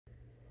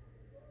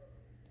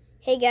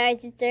Hey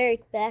guys, it's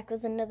Eric back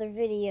with another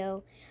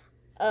video.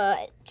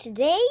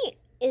 Today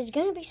is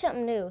gonna be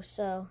something new.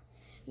 So,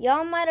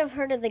 y'all might have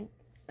heard of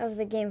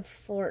the game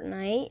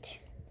Fortnite.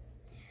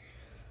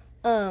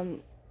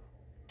 And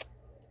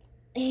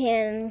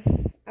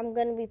I'm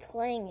gonna be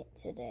playing it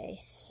today.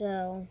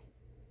 So,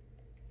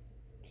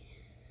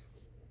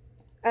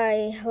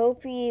 I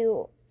hope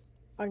you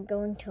are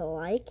going to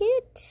like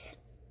it.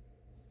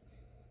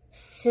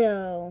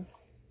 So,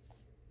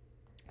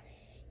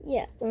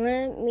 yeah,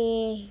 let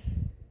me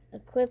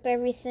equip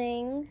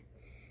everything,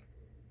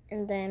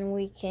 and then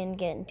we can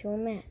get into a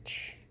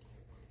match.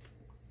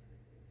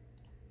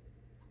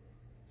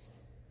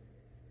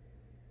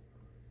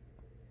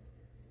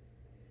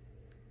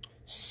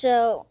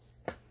 So,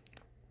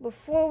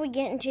 before we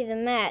get into the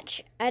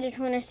match, I just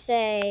want to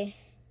say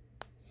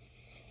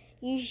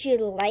you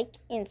should like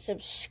and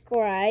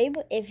subscribe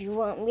if you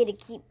want me to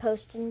keep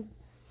posting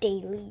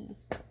daily.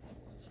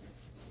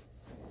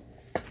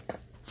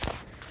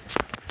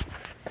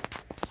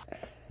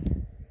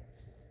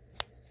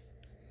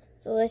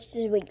 So let's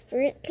just wait for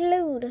it to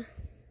load.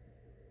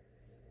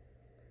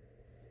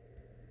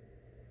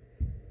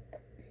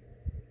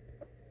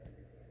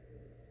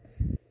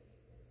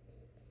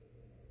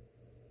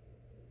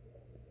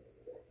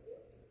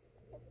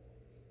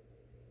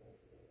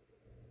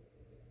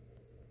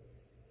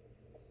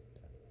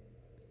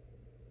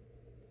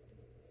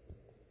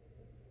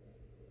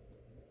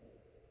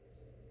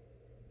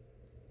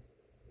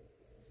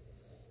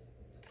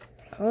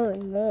 Holy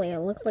moly, I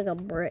look like a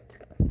brick.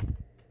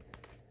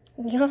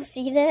 Y'all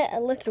see that? I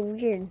looked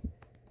weird.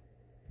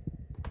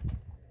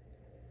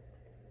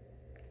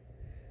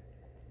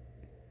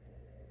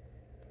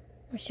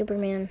 I'm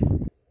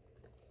Superman.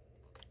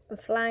 I'm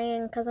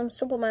flying because I'm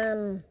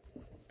Superman.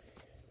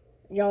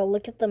 Y'all,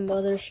 look at the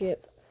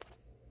mothership.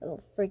 Oh,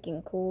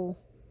 freaking cool.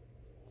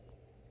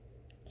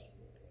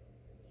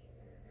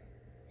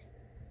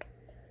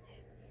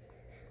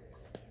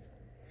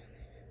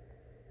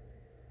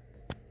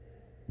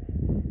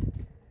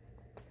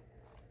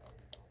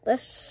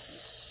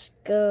 Let's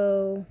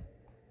go.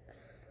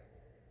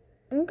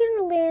 I'm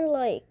gonna land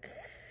like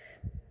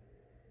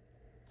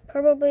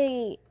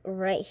probably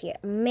right here.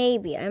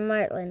 Maybe I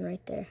might land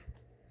right there.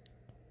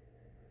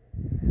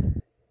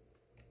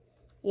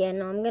 Yeah,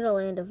 no, I'm gonna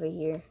land over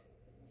here.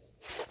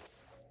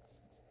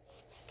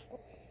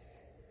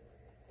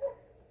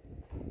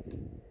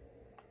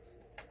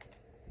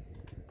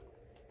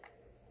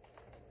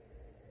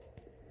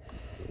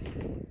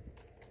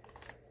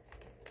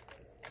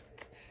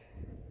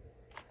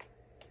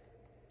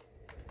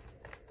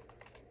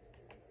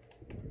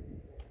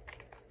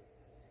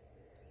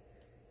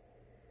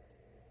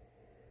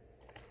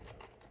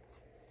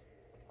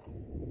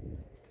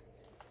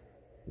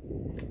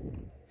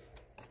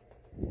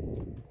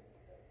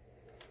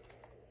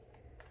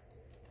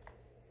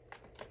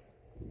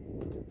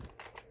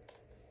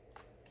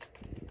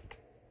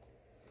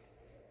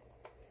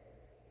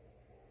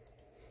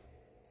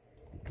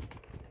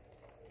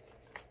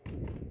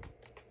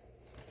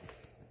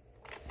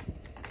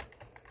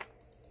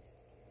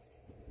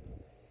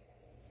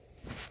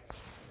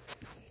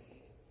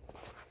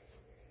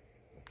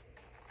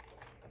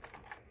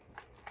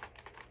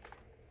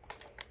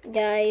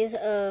 Guys,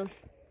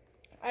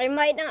 I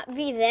might not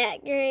be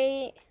that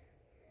great,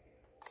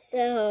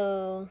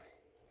 so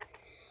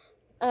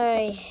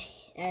I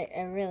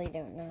really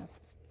don't know.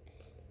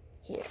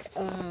 Here,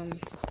 I'm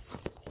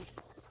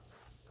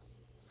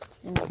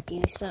gonna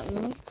do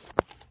something.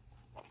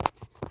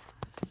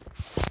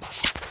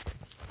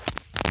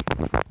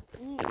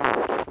 You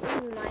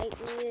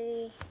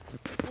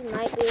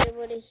might be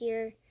able to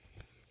hear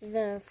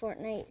the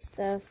Fortnite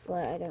stuff,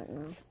 but I don't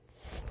know.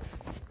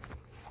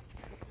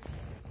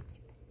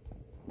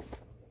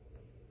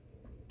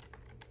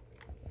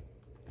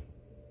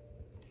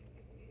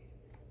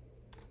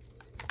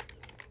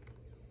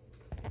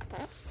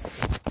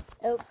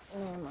 Oh,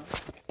 never mind.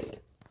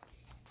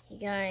 Hey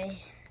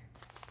guys,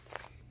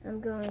 I'm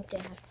going to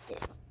have to.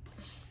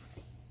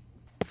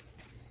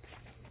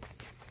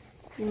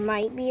 You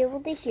might be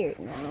able to hear it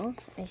now.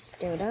 I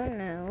still don't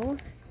know.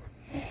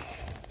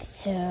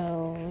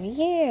 So,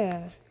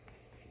 yeah.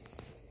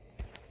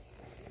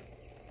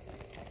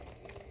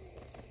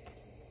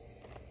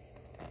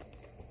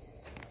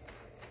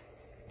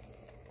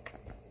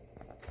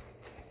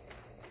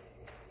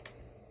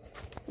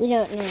 We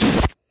don't know.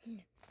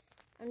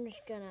 I'm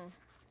just gonna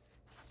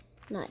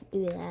not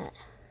do that.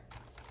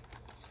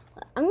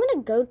 I'm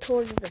gonna go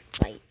towards the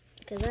fight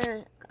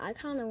because I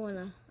kind of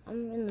wanna.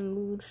 I'm in the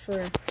mood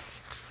for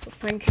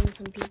punching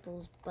some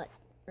people's butt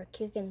or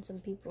kicking some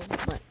people's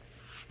butt.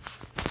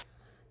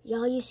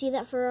 Y'all, you see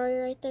that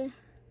Ferrari right there?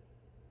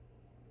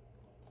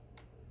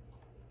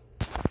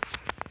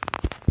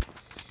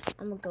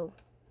 I'm gonna go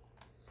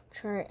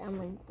try. I'm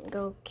gonna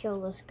go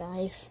kill this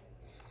guy.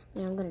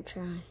 And I'm gonna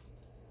try.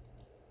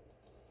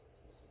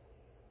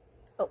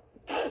 Oh,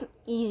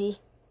 easy.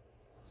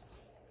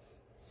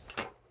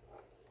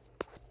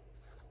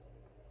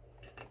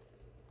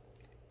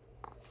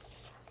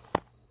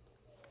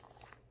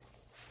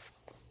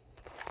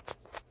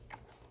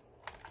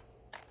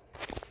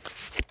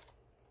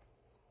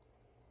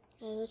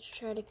 let's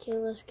try to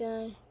kill this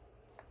guy.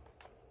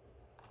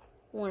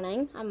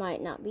 Warning, I might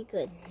not be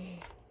good.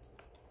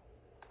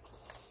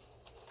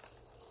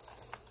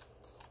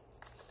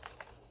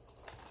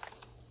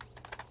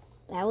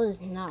 That was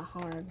not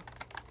hard.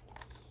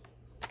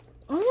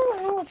 I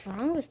don't know what's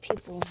wrong with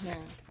people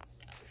now.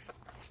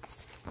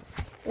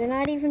 They're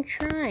not even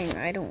trying.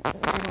 I don't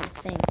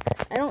think.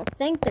 I don't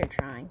think they're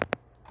trying.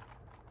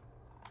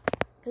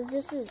 Because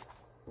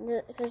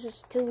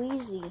it's too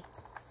easy.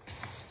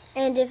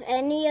 And if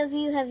any of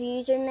you have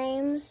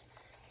usernames,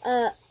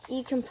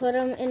 you can put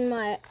them in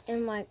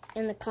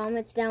the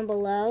comments down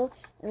below,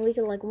 and we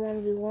can like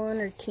 1v1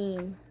 or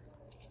team.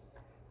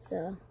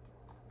 So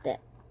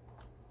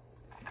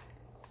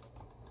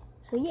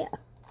yeah.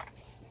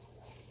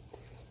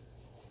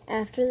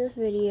 After this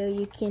video,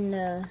 you can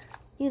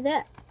do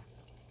that.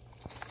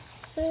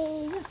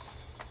 So yeah.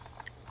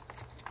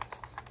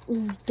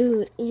 Ooh,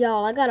 dude,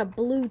 y'all, I got a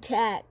blue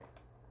tac.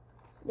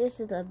 This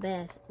is the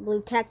best.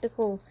 Blue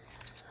tactical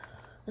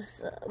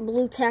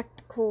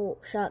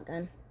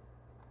shotgun.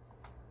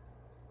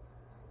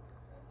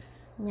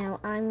 Now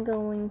I'm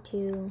going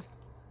to...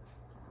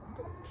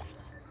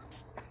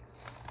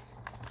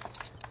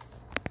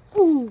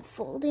 Ooh,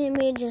 full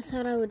damage. I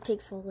thought I would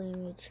take full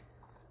damage.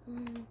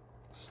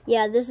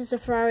 Yeah, this is the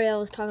Ferrari I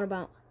was talking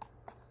about.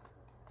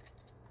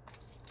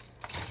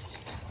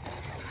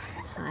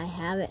 I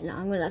have it. Now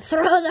I'm going to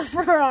throw the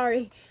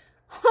Ferrari.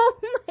 Oh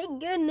my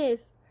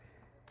goodness.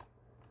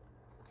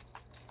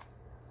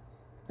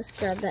 Let's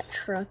grab that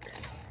truck.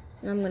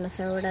 And I'm going to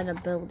throw it at a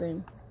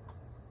building.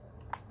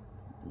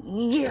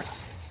 Yeah.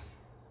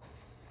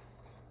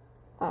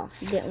 Oh,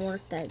 it didn't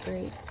work that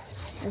great.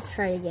 Let's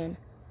try it again.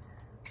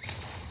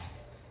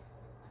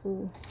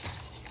 Ooh.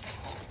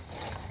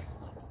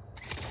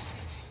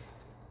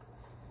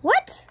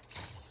 What?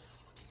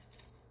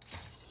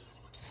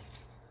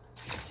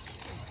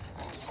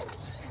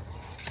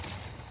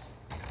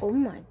 Oh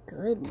my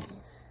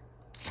goodness.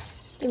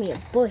 Give me a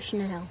bush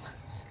now.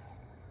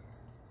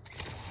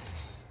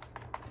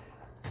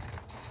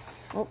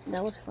 Oh,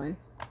 that was fun.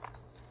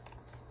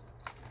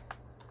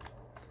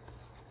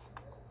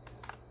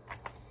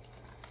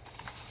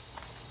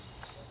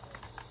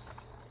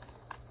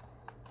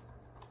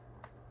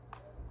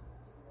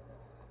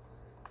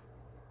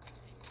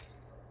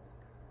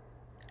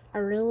 I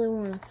really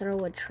want to throw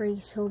a tree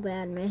so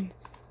bad, man.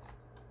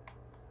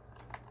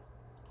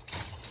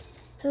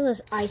 Let's throw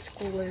this ice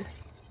cooler.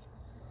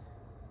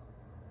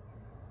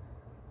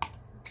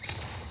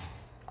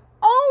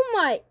 Oh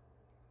my!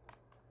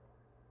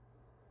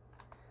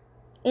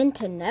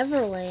 Into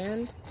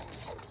Neverland.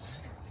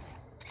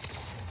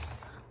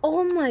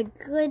 Oh my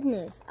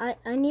goodness. I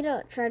need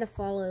to try to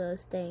follow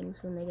those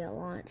things when they get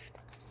launched.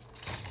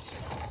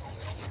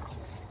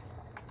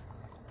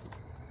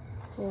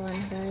 Hold on,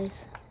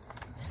 guys.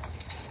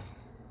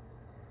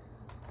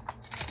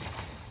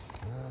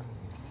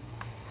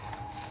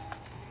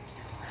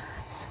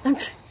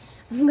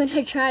 I'm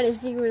gonna try to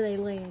see where they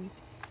land.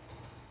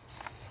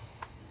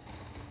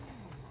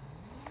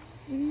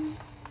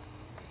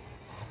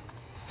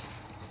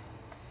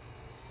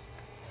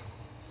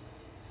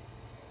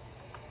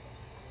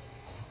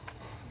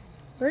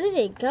 Where did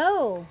it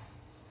go?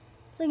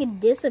 It's like it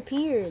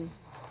disappeared.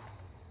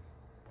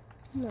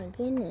 Oh my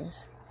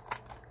goodness.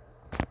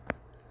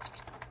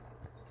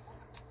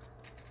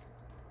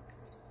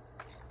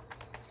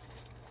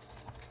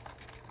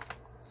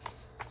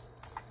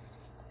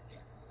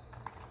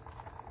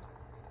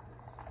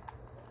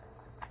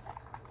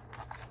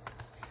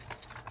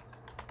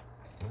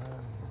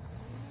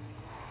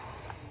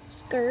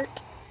 Skirt.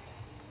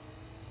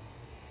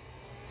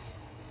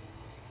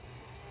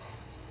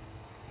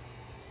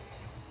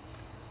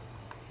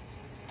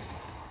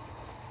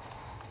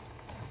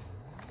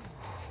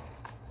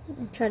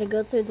 Try to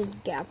go through this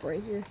gap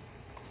right here.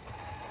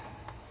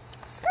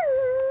 Skirt.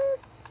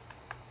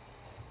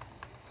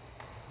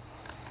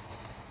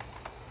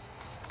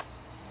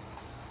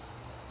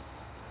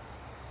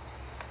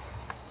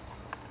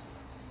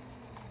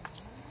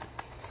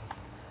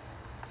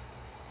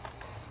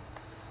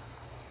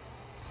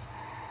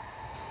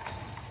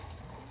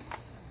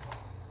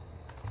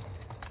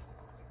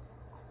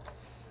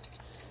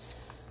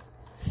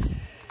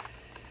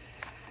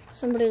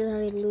 Somebody's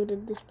already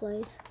looted this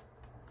place.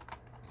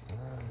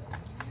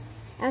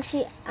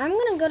 Actually, I'm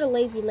gonna go to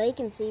Lazy Lake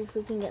and see if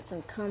we can get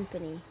some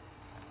company.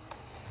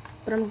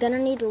 But I'm gonna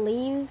need to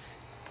leave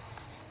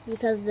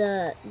because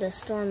the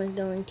storm is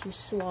going to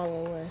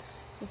swallow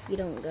us if we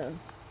don't go.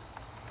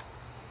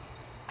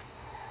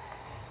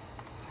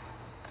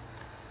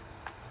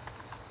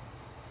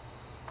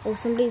 Oh,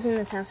 somebody's in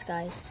this house,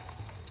 guys.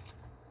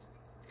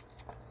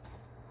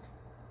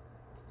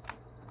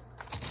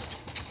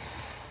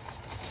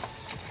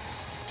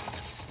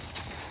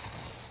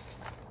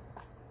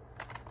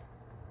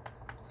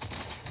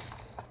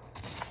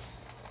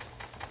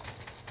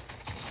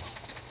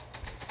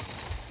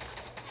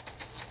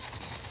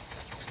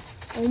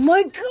 Oh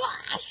my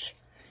gosh!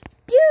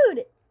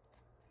 Dude!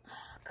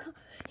 Oh,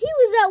 he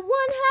was at 1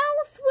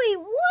 health? Wait,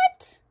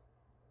 what?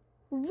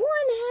 1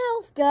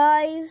 health, death,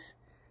 guys.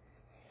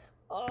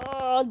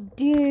 Oh,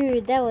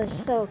 dude, that was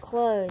so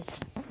close.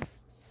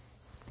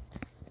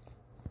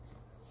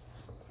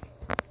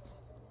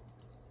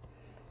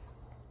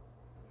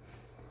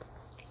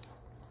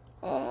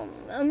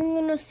 I'm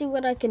gonna see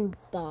what I can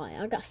buy.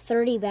 I got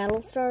 30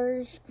 battle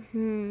stars.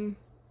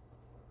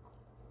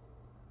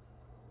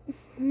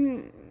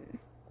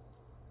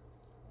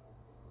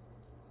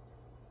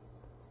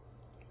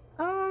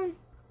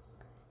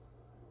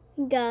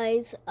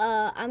 Guys,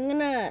 I'm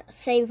gonna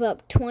save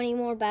up 20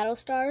 more battle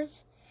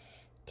stars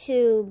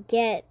to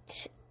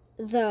get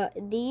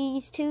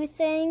these two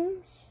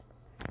things.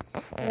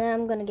 And then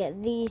I'm gonna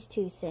get these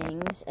two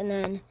things. And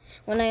then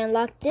when I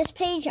unlock this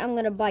page, I'm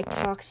gonna buy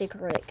Toxic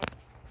Rick.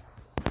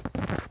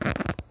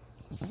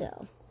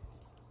 So,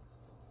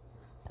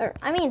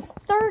 I mean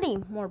 30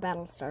 more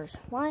battle stars.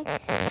 Why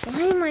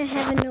am I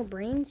having no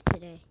brains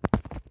today?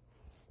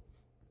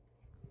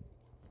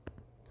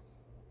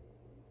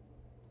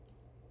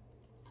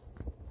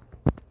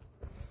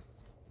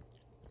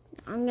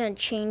 I'm gonna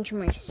change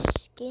my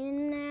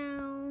skin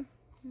now.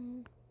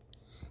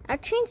 I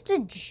changed to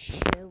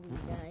Joey,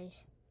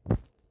 guys.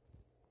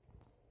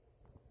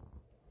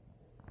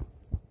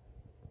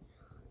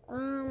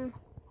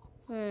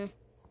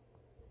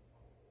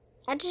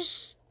 I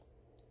just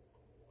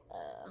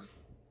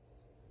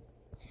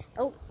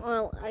oh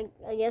well,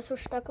 I guess we're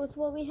stuck with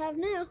what we have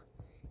now.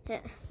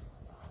 Yeah.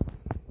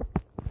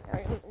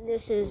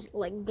 This is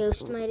like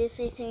Ghost Midas,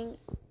 I think.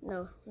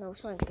 No,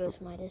 it's not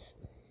Ghost Midas.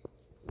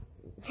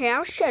 Hey,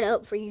 I'll shut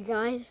up for you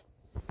guys.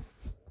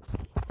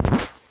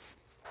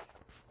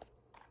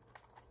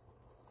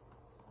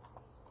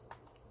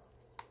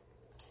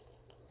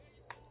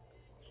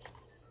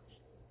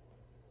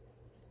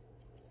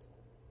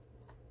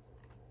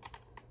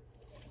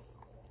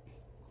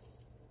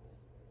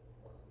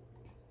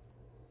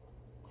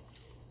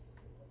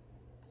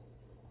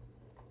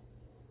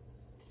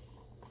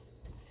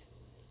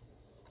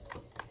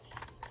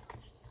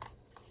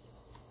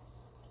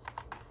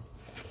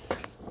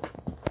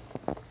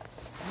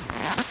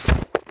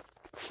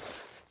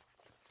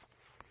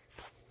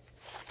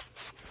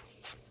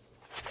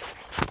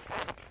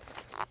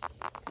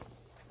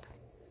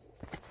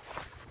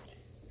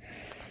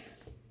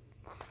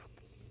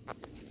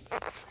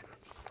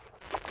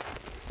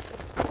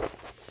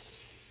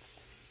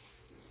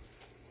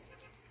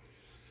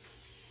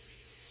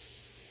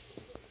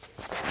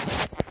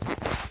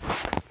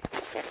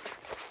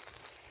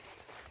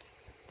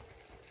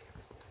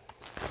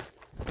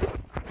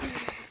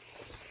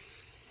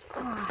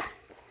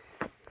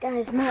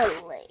 Guys, my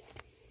leg.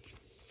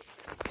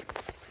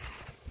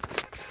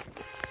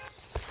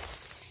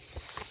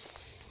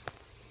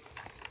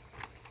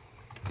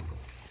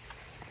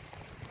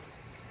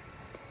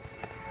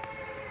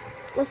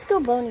 Let's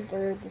go Bony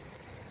Burbs.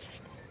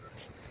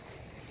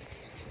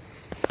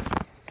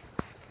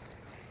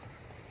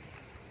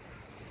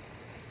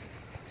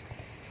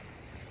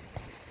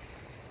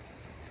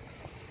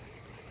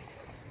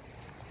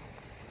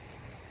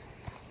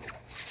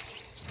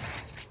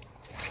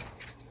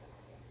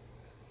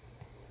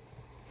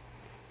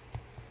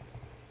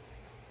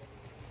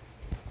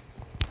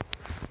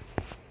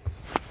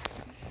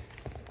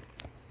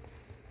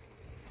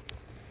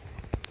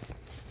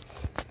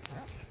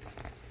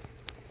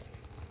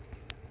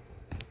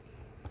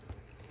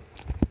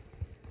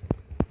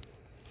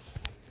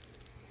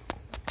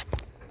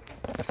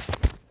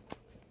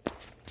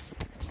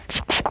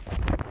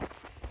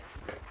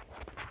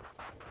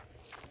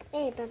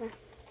 Hey, Baba.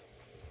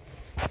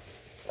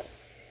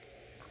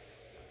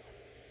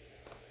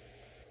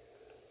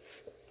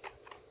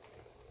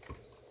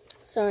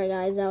 Sorry,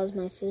 guys, that was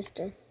my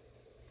sister.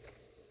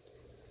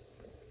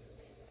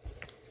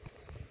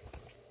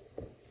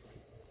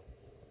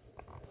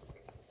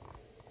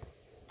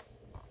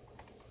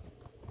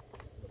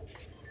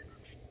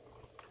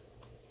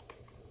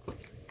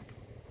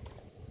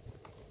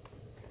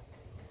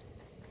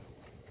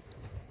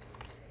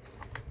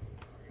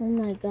 Oh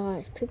my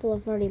gosh, people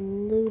have already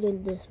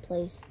looted this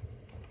place.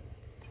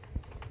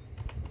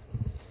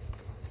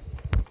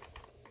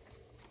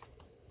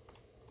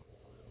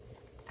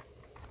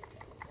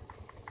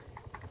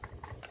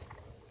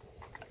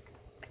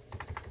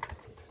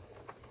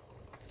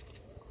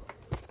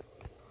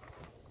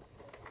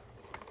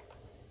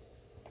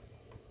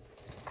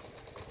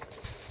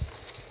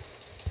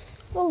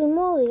 Holy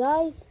moly,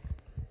 guys.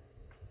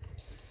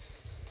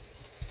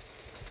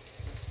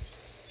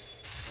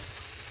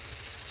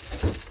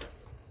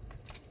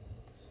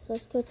 So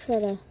let's go try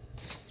to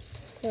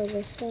kill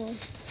this guy.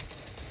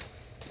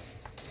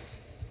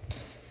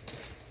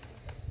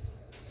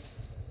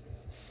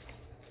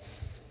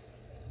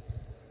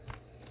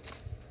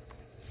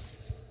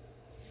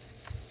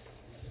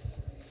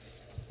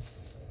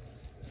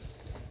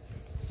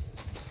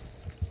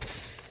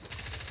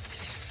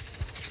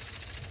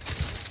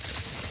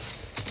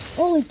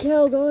 Holy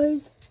cow,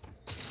 guys.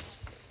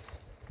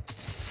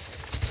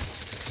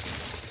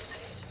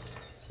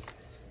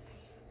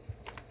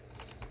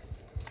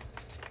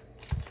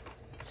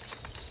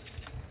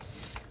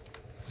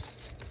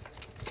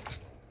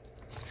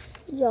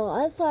 Yo,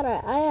 I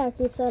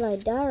actually thought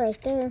I'd die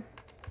right there.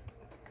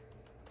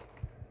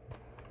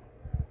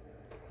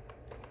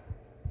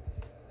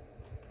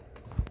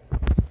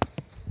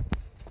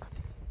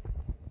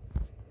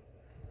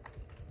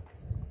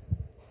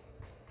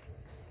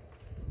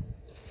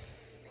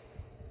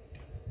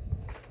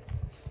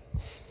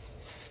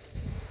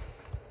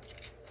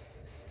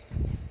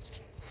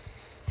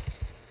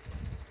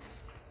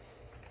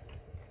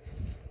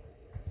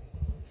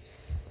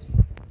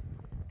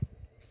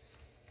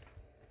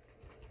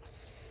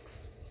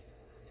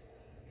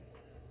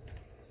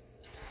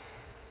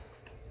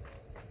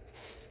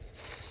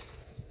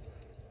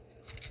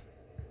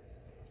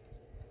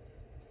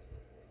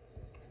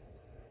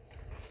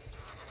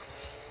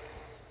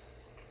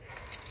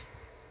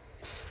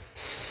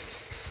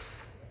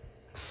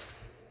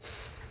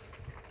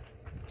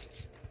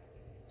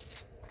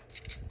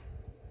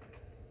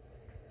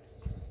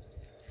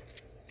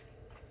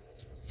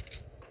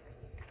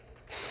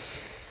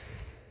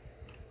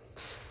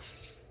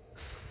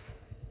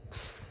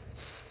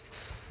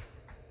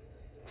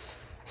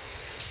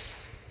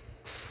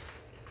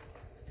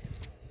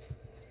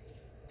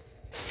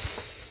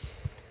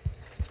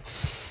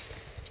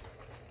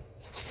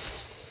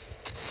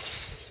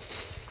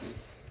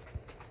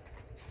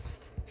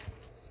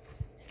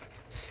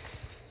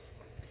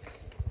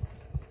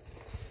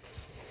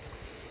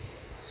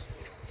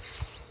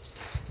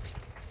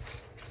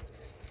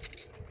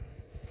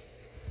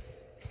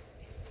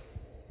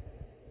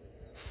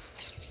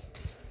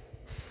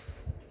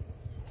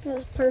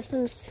 This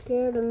person's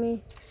scared of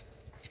me.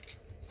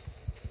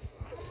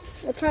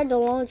 I tried to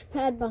launch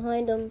pad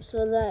behind them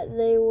so that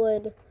they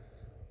would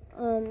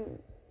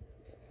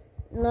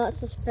not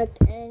suspect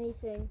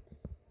anything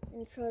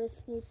and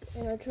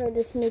I tried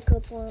to sneak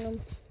up on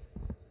them.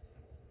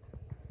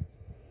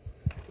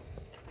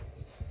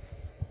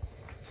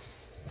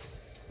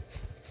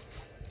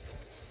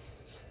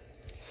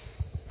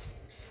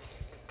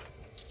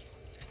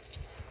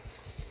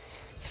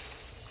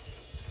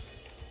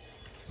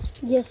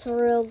 Yes, a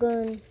real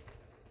gun.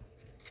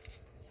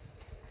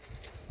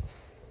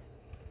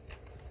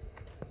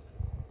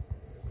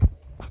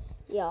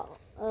 Yeah,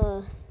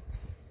 I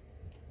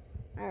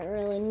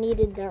really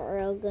needed that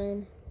rail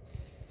gun.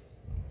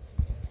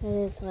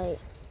 And it's like,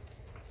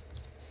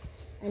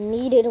 I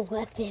needed a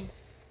weapon.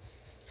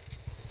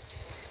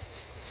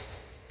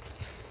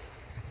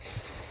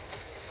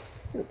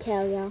 Look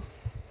how y'all.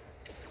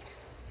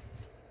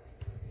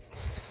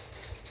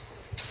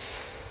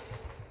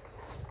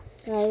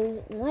 Guys,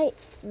 I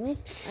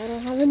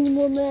don't have any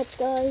more mats,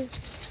 guys.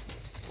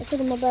 I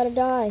think I'm about to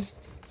die.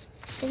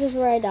 This is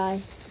where I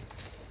die.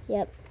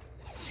 Yep.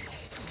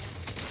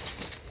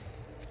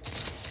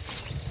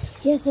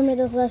 Yes, I made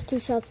those last 2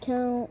 shots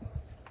count.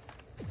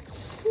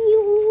 He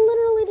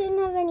literally didn't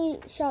have any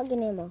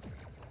shotgun ammo.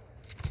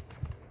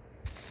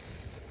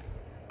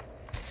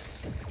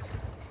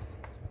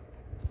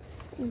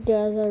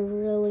 Guys, I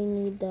really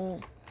need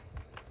that.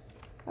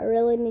 I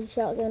really need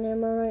shotgun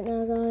ammo right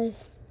now,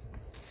 guys.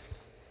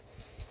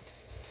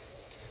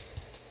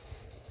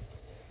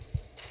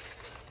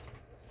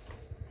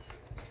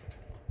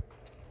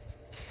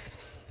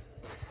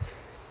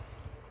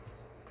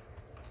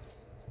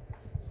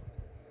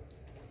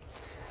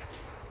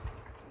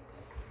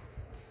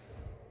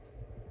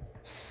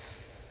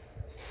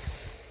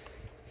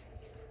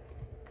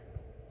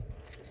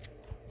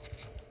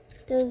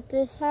 Does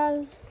this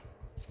have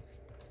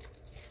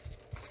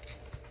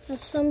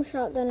some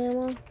shotgun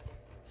ammo?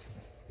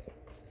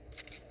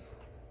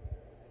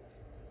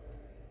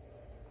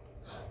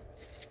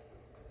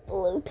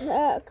 Blue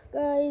tack,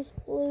 guys,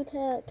 blue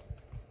tack.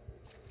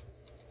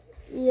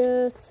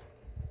 Yes,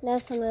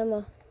 that's some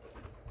ammo.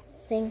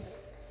 Thank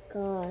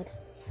God.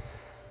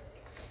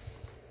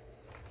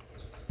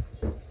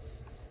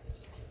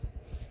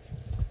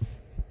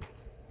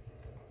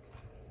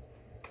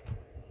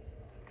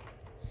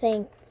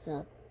 Thank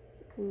the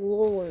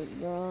Lord,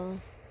 bro.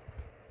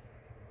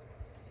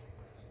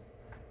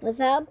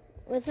 Without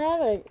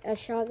a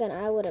shotgun,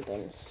 I would have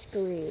been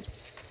screwed.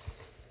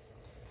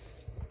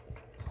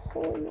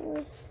 Holy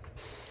moly.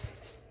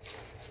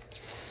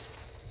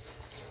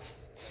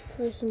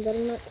 Person better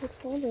not take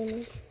fall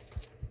damage.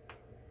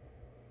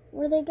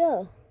 Where'd they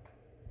go?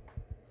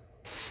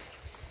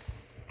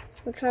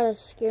 We'll try to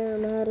scare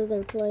them out of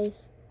their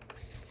place.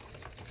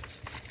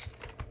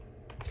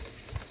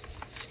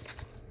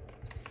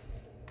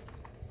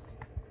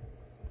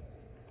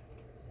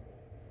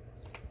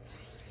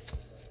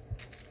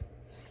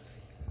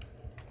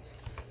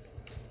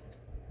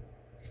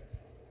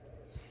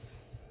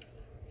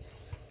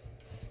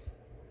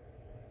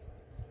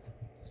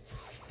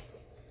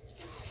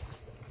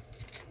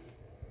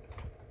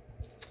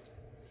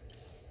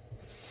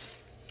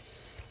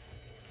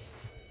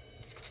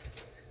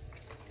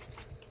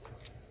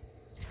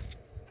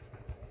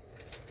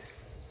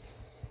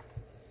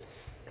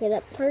 Okay,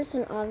 that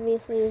person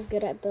obviously is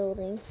good at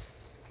building.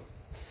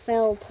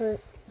 Holy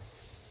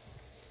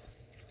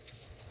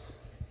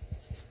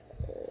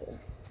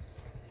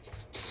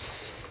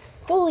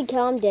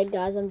cow, I'm dead,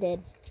 guys. I'm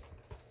dead.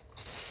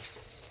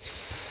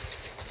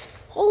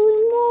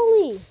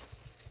 moly!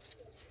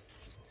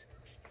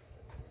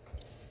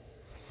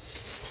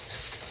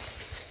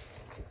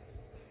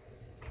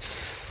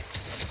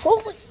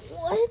 Holy,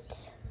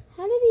 what?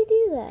 How did he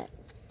do that?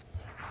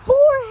 4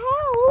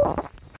 health?